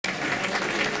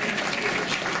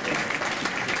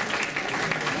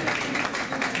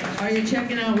While you're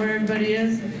checking out where everybody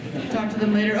is, talk to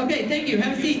them later. Okay, thank you.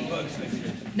 Have a seat.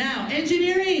 Now,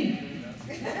 engineering.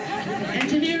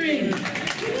 Engineering.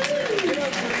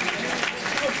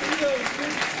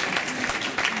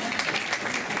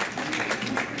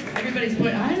 Everybody's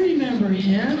pointing. I remember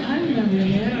him. I remember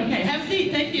him. Okay, have a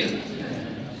seat. Thank you.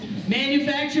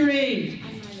 Manufacturing.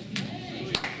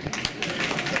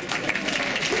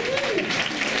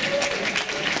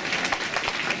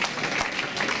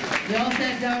 They all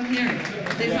sat down here.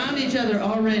 They found each other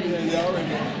already.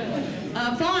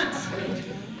 Fonts.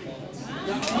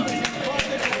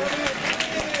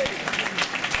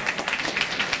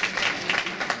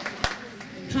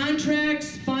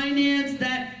 Contracts, finance,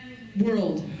 that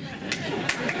world.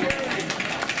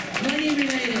 Money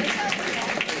related.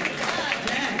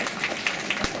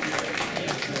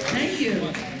 Thank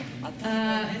you.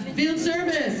 Field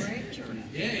service.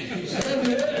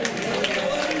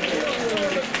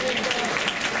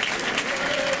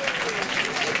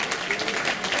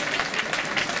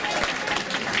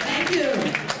 Thank you.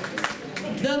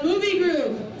 The movie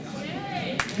group.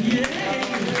 Yay.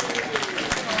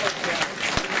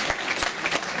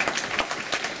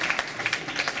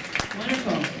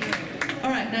 Wonderful. All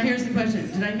right, now here's the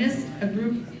question. Did I miss a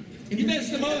group? You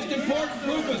missed the most important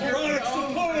group is product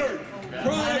support.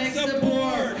 Product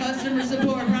support. Customer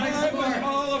support. Product support.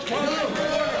 All of product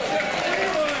support.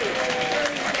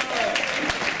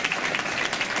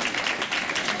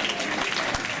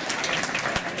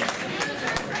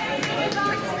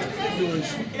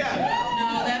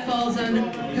 No, that falls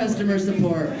under customer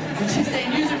support. When she's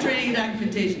saying user training and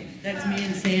documentation, that's me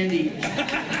and Sandy.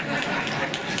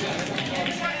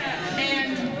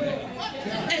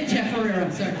 And Jeff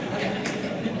Herrera, sorry.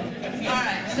 All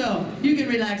right, so you can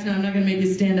relax now. I'm not going to make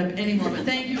you stand up anymore, but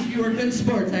thank you. You were good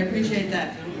sports. I appreciate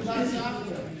that.